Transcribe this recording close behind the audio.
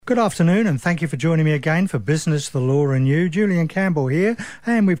Good afternoon, and thank you for joining me again for Business, the Law and You. Julian Campbell here,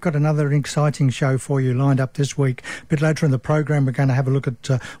 and we've got another exciting show for you lined up this week. A bit later in the program, we're going to have a look at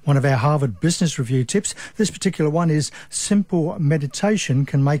one of our Harvard Business Review tips. This particular one is simple meditation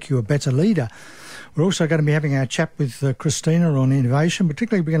can make you a better leader. We're also going to be having our chat with Christina on innovation.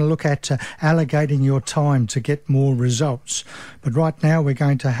 Particularly, we're going to look at allocating your time to get more results. But right now, we're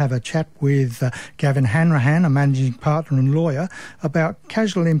going to have a chat with Gavin Hanrahan, a managing partner and lawyer, about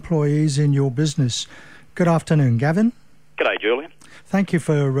casual employees in your business. Good afternoon, Gavin. G'day, Julian. Thank you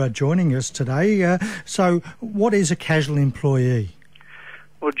for joining us today. So, what is a casual employee?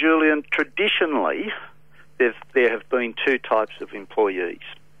 Well, Julian, traditionally, there have been two types of employees.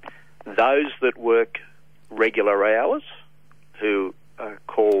 Those that work regular hours, who are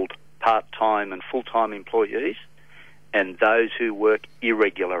called part-time and full-time employees, and those who work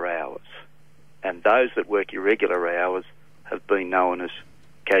irregular hours. And those that work irregular hours have been known as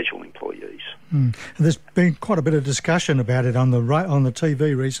casual employees. There's been quite a bit of discussion about it on the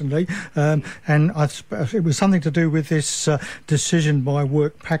TV recently, and it was something to do with this decision by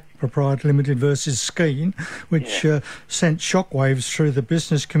Workpac Proprietary Limited versus Skene, which sent shockwaves through the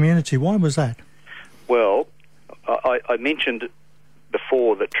business community. Why was that? Well, I mentioned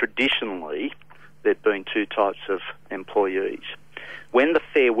before that traditionally there'd been two types of employees. When the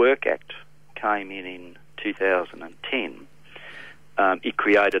Fair Work Act came in 2010, it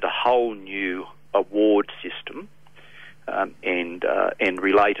created a whole new award system, and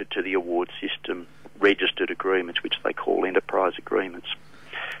related to the award system, registered agreements, which they call enterprise agreements.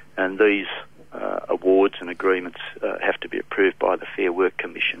 And these awards and agreements have to be approved by the Fair Work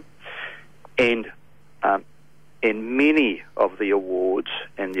Commission. And many of the awards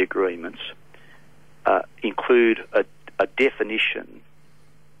and the agreements include a definition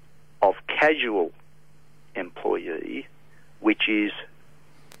of casual employee, which is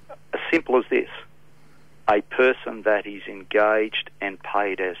as simple as this: a person that is engaged and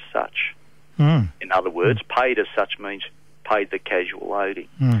paid as such. In other words, paid as such means paid the casual loading.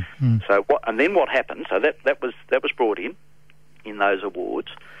 So what happened? So that was brought in those awards,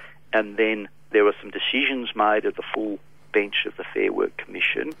 and then there were some decisions made at the full bench of the Fair Work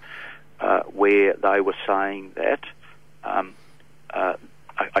Commission where they were saying that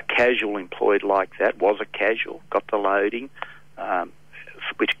a casual employed like that was a casual, got the loading,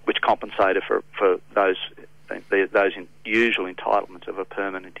 which compensated for those usual entitlements of a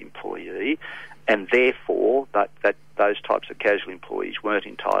permanent employee, and therefore that those types of casual employees weren't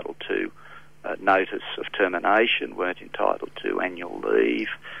entitled to notice of termination, weren't entitled to annual leave,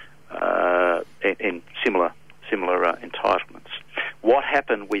 and similar entitlements. What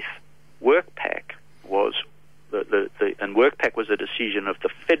happened with Workpac was and Workpac was a decision of the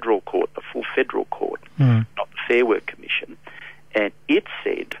federal court, the full federal court, not the Fair Work Commission, and it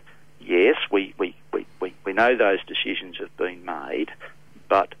said, yes, we know those decisions have been made,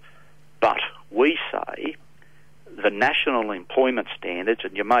 but we say the national employment standards,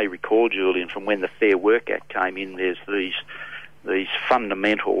 and you may recall, Julian, from when the Fair Work Act came in, there's these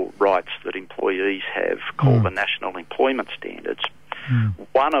fundamental rights that employees have called the national employment standards.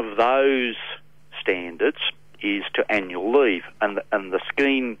 One of those standards is to annual leave, and the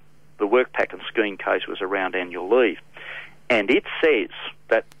Skene, the Workpac and Skene case was around annual leave. And it says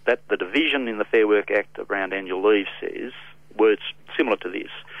that the division in the Fair Work Act around annual leave says words similar to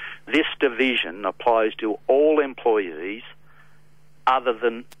this. This division applies to all employees other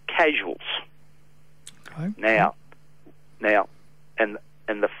than casuals. Okay. Now, and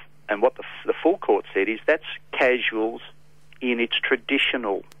what the full court said is that's casuals in its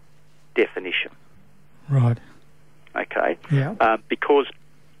traditional definition. Right. Okay. Yeah. Because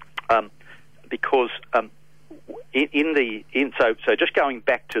so just going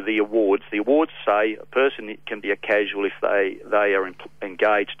back to the awards say a person can be a casual if they are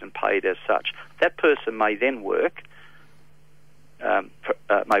engaged and paid as such. That person may then work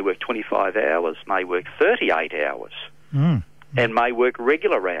 25 hours, may work 38 hours, and may work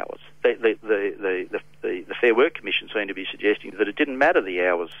regular hours. The Fair Work Commission seemed to be suggesting that it didn't matter the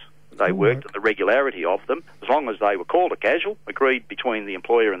hours they worked and the regularity of them, as long as they were called a casual, agreed between the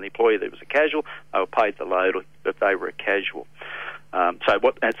employer and the employee that it was a casual, they were paid the load that they were a casual. So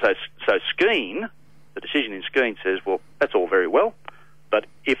Skene, the decision in Skene says, well, that's all very well, but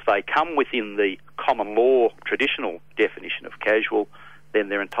if they come within the common law traditional definition of casual, then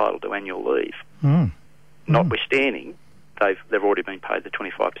they're entitled to annual leave. Notwithstanding, they've already been paid the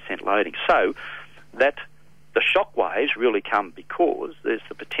 25% loading. So that the shockwaves really come because there's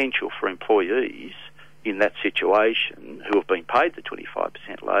the potential for employees in that situation who have been paid the 25%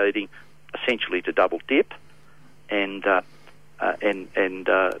 loading essentially to double dip and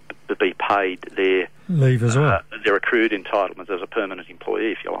be paid their leave as well, their accrued entitlements as a permanent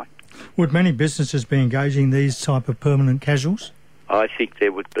employee, if you like. Would many businesses be engaging these type of permanent casuals? I think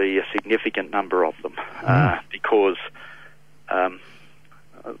there would be a significant number of them because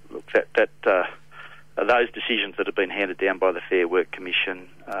those decisions that have been handed down by the Fair Work Commission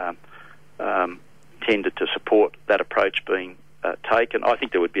tended to support that approach being taken. I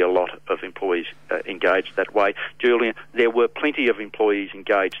think there would be a lot of employees engaged that way. Julian, there were plenty of employees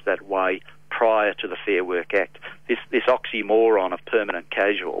engaged that way prior to the Fair Work Act. This oxymoron of permanent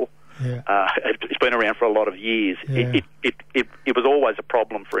casual, it's been around for a lot of years. Yeah. It was always a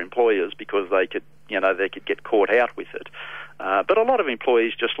problem for employers because they could get caught out with it. But a lot of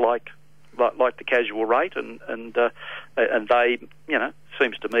employees just like the casual rate, and they,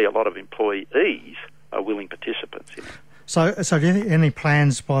 seems to me a lot of employees are willing participants in it. So do you think any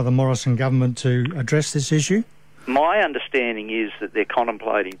plans by the Morrison government to address this issue? My understanding is that they're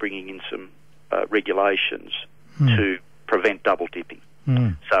contemplating bringing in some regulations to prevent double dipping.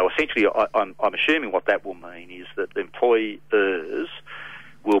 So essentially, I'm assuming what that will mean is that the employers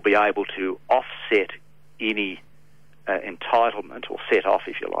will be able to offset any entitlement, or set off,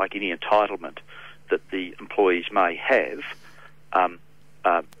 if you like, any entitlement that the employees may have, offset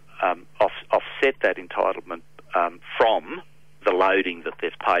that entitlement from the loading that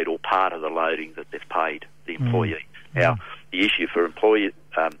they've paid, or part of the loading that they've paid the employee. Now, the issue for employers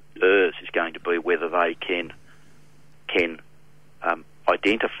is going to be whether they can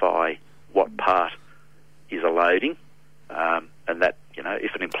identify what part is a loading, and that,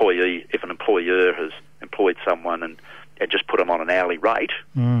 if an employer has employed someone and just put them on an hourly rate,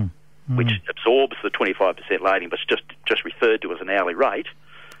 which absorbs the 25% loading, but it's just referred to as an hourly rate,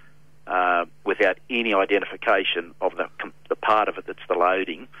 without any identification of the part of it that's the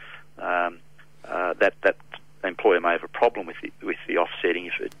loading, that the employer may have a problem with the offsetting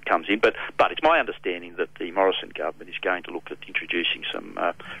if it comes in. But it's my understanding that the Morrison government is going to look at introducing some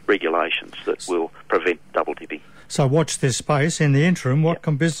regulations that will prevent double dipping. So watch this space. In the interim, what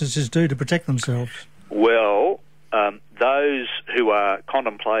can businesses do to protect themselves? Well, those who are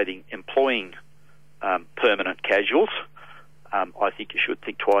contemplating employing permanent casuals, I think you should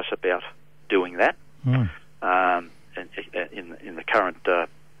think twice about doing that in the current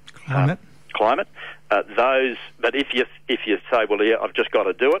climate. But if you say, well, yeah, I've just got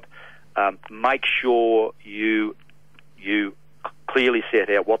to do it, make sure you clearly set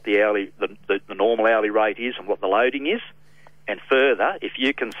out what the normal hourly rate is and what the loading is. And further, if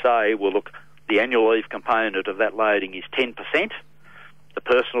you can say, well, look, the annual leave component of that loading is 10%, the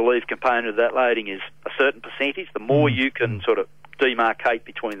personal leave component of that loading is a certain percentage, the more you can sort of demarcate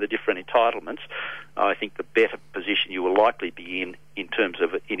between the different entitlements, I think the better position you will likely be in terms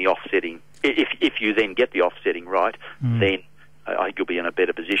of any offsetting. If you then get the offsetting right, then I think you'll be in a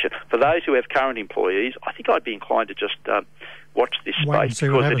better position. For those who have current employees, I think I'd be inclined to just watch this space,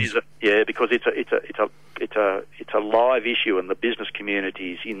 because it's a live issue, and the business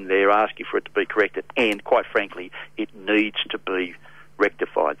community is in there asking for it to be corrected, and quite frankly, it needs to be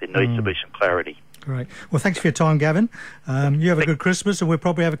rectified. There needs to be some clarity. Great. Well, thanks for your time, Gavin. You have a good Christmas, and we'll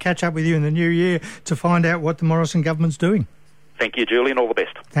probably have a catch-up with you in the new year to find out what the Morrison government's doing. Thank you, Julian. All the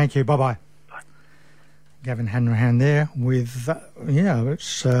best. Thank you. Bye-bye. Bye. Gavin Hanrahan there with,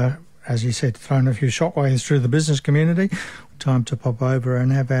 it's, as he said, thrown a few shockwaves through the business community. Time to pop over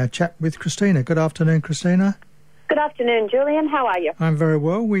and have our chat with Christina. Good afternoon, Christina. Good afternoon, Julian. How are you? I'm very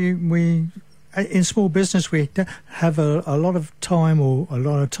well. We in small business, we have a lot of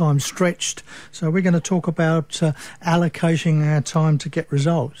time stretched. So we're going to talk about allocating our time to get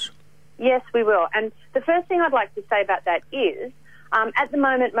results. Yes, we will. And the first thing I'd like to say about that is, at the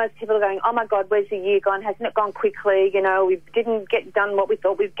moment, most people are going, oh, my God, where's the year gone? Hasn't it gone quickly? We didn't get done what we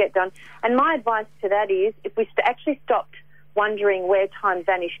thought we'd get done. And my advice to that is, if we actually stopped wondering where time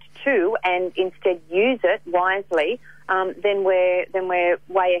vanished to and instead use it wisely, then we're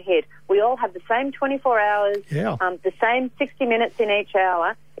way ahead. We all have the same 24 hours, the same 60 minutes in each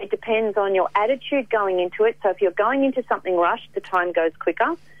hour. It depends on your attitude going into it. So if you're going into something rushed, the time goes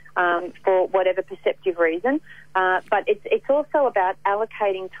quicker for whatever perceptive reason. But it's also about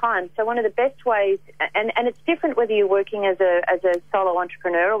allocating time. So one of the best ways, and it's different whether you're working as a solo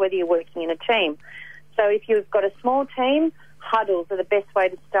entrepreneur or whether you're working in a team. So if you've got a small team, huddles are the best way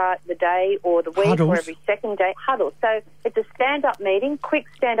to start the day or the week or every second day. Huddles. So it's a stand-up meeting, quick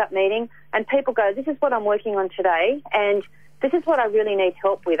stand-up meeting, and people go, this is what I'm working on today, and this is what I really need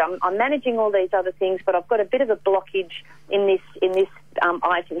help with. I'm managing all these other things, but I've got a bit of a blockage in this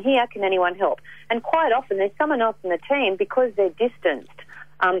item here. Can anyone help? And quite often there's someone else in the team, because they're distanced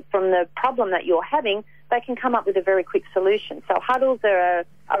from the problem that you're having, they can come up with a very quick solution. So huddles are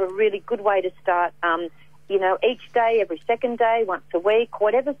a really good way to start, each day, every second day, once a week,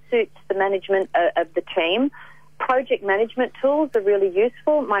 whatever suits the management of the team. Project management tools are really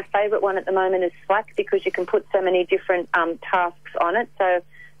useful. My favourite one at the moment is Slack, because you can put so many different tasks on it. So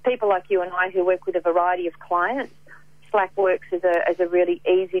people like you and I who work with a variety of clients, Slack works as a really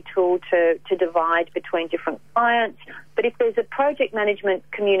easy tool to divide between different clients. But if there's a project management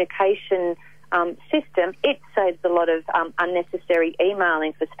communication system, it saves a lot of unnecessary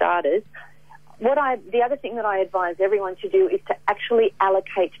emailing for starters. The other thing that I advise everyone to do is to actually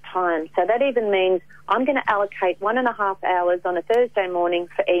allocate time. So that even means I'm going to allocate 1.5 hours on a Thursday morning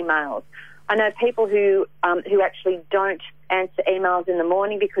for emails. I know people who actually don't answer emails in the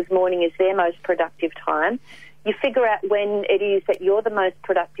morning because morning is their most productive time. You figure out when it is that you're the most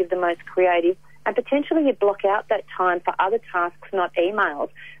productive, the most creative, and potentially you block out that time for other tasks, not emails.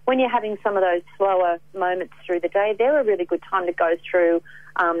 When you're having some of those slower moments through the day, they're a really good time to go through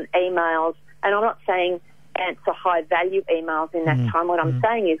emails. And I'm not saying answer high-value emails in that time. What I'm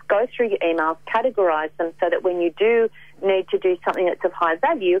saying is go through your emails, categorise them so that when you do need to do something that's of high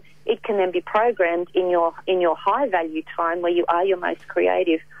value, it can then be programmed in your high-value time where you are your most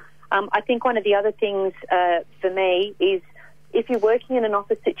creative. I think one of the other things for me is if you're working in an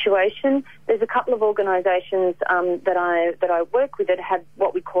office situation, there's a couple of organisations that I work with that have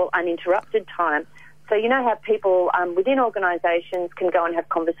what we call uninterrupted time. So you know how people within organisations can go and have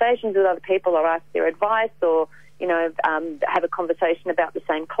conversations with other people or ask their advice or, have a conversation about the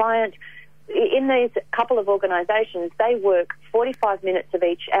same client. In these couple of organisations, they work 45 minutes of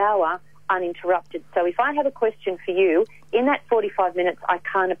each hour uninterrupted. So if I have a question for you, in that 45 minutes, I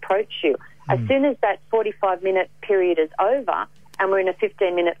can't approach you. As soon as that 45-minute period is over and we're in a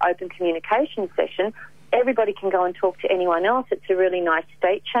 15-minute open communication session, everybody can go and talk to anyone else. It's a really nice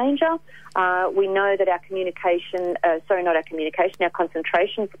state changer. We know that our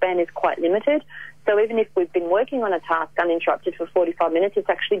concentration span is quite limited. So even if we've been working on a task uninterrupted for 45 minutes, it's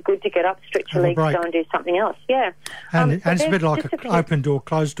actually good to get up, stretch your legs, go and do something else. Yeah. And it's a bit like an open door,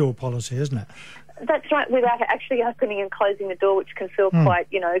 closed door policy, isn't it? That's right, without actually opening and closing the door, which can feel quite,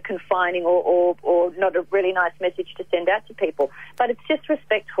 confining or not a really nice message to send out to people. But it's just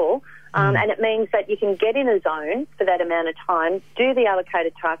respectful, and it means that you can get in a zone for that amount of time, do the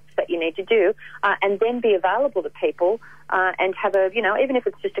allocated tasks that you need to do, and then be available to people and have even if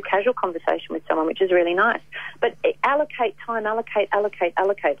it's just a casual conversation with someone, which is really nice. But allocate time, allocate.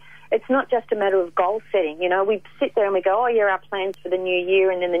 It's not just a matter of goal setting. We sit there and we go, our plans for the new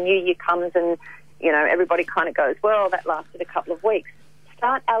year, and then the new year comes and, everybody kind of goes, well, that lasted a couple of weeks.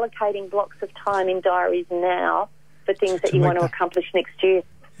 Start allocating blocks of time in diaries now for things that you want to accomplish next year.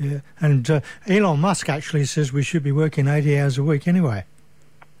 Yeah, and Elon Musk actually says we should be working 80 hours a week anyway.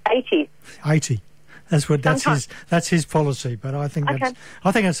 80. That's his policy, but I think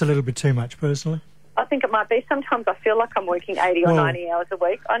that's a little bit too much personally. I think it might be. Sometimes I feel like I'm working 80 or 90 hours a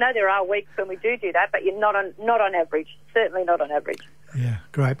week. I know there are weeks when we do that, but you're not on average. Certainly not on average. Yeah,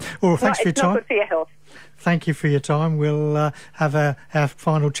 great. Well, thanks for your time. It's not good for your health. Thank you for your time. We'll have our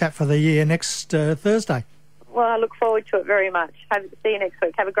final chat for the year next Thursday. Well, I look forward to it very much. See you next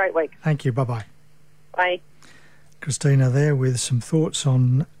week. Have a great week. Thank you. Bye-bye. Bye. Christina there with some thoughts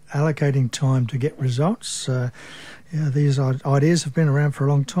on allocating time to get results. These ideas have been around for a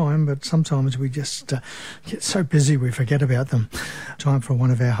long time, but sometimes we just get so busy we forget about them. Time for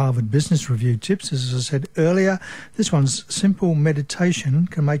one of our Harvard Business Review tips. As I said earlier, this one's simple meditation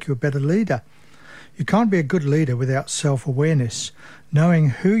can make you a better leader. You can't be a good leader without self-awareness. Knowing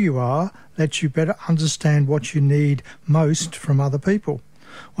who you are lets you better understand what you need most from other people.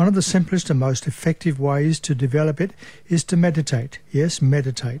 One of the simplest and most effective ways to develop it is to meditate. Yes,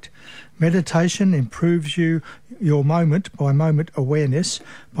 meditate. Meditation improves your moment-by-moment awareness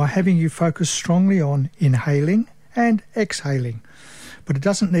by having you focus strongly on inhaling and exhaling. But it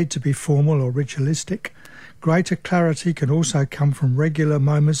doesn't need to be formal or ritualistic. Greater clarity can also come from regular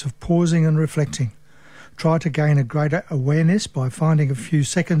moments of pausing and reflecting. Try to gain a greater awareness by finding a few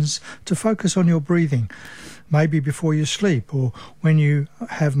seconds to focus on your breathing, maybe before you sleep or when you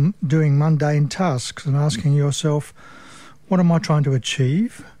have doing mundane tasks, and asking yourself, what am I trying to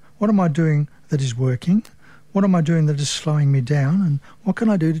achieve? What am I doing that is working? What am I doing that is slowing me down? And what can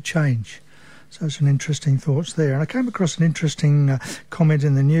I do to change? So some interesting thoughts there. And I came across an interesting comment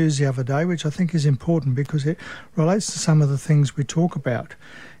in the news the other day, which I think is important because it relates to some of the things we talk about.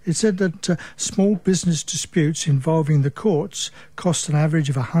 It said that small business disputes involving the courts cost an average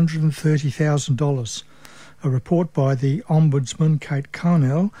of $130,000. A report by the Ombudsman, Kate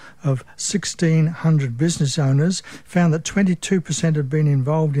Carnell, of 1,600 business owners found that 22% had been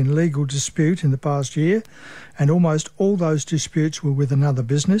involved in legal dispute in the past year, and almost all those disputes were with another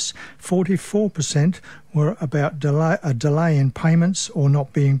business. 44% were about a delay in payments or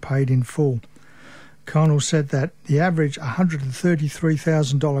not being paid in full. Carnell said that the average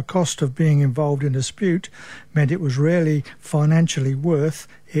 $133,000 cost of being involved in a dispute meant it was rarely financially worth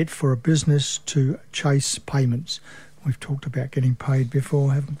it for a business to chase payments. We've talked about getting paid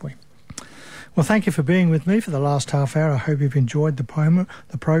before, haven't we? Well, thank you for being with me for the last half hour. I hope you've enjoyed the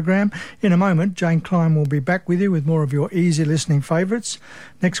program. In a moment, Jane Klein will be back with you with more of your easy listening favourites.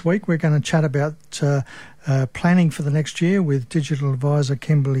 Next week, we're going to chat about planning for the next year with digital advisor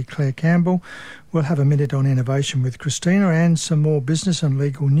Kimberly Claire Campbell. We'll have a minute on innovation with Christina and some more business and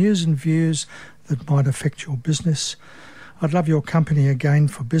legal news and views that might affect your business. I'd love your company again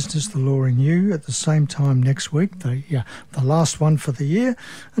for Business, the Law and You at the same time next week, the last one for the year.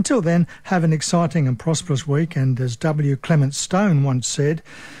 Until then, have an exciting and prosperous week. And as W. Clement Stone once said,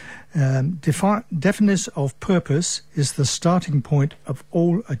 deafness of purpose is the starting point of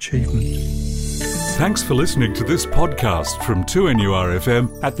all achievement. Thanks for listening to this podcast from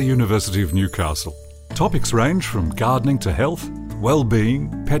 2NURFM at the University of Newcastle. Topics range from gardening to health,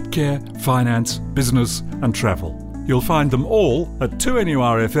 well-being, pet care, finance, business and travel. You'll find them all at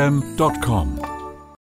 2NURFM.com.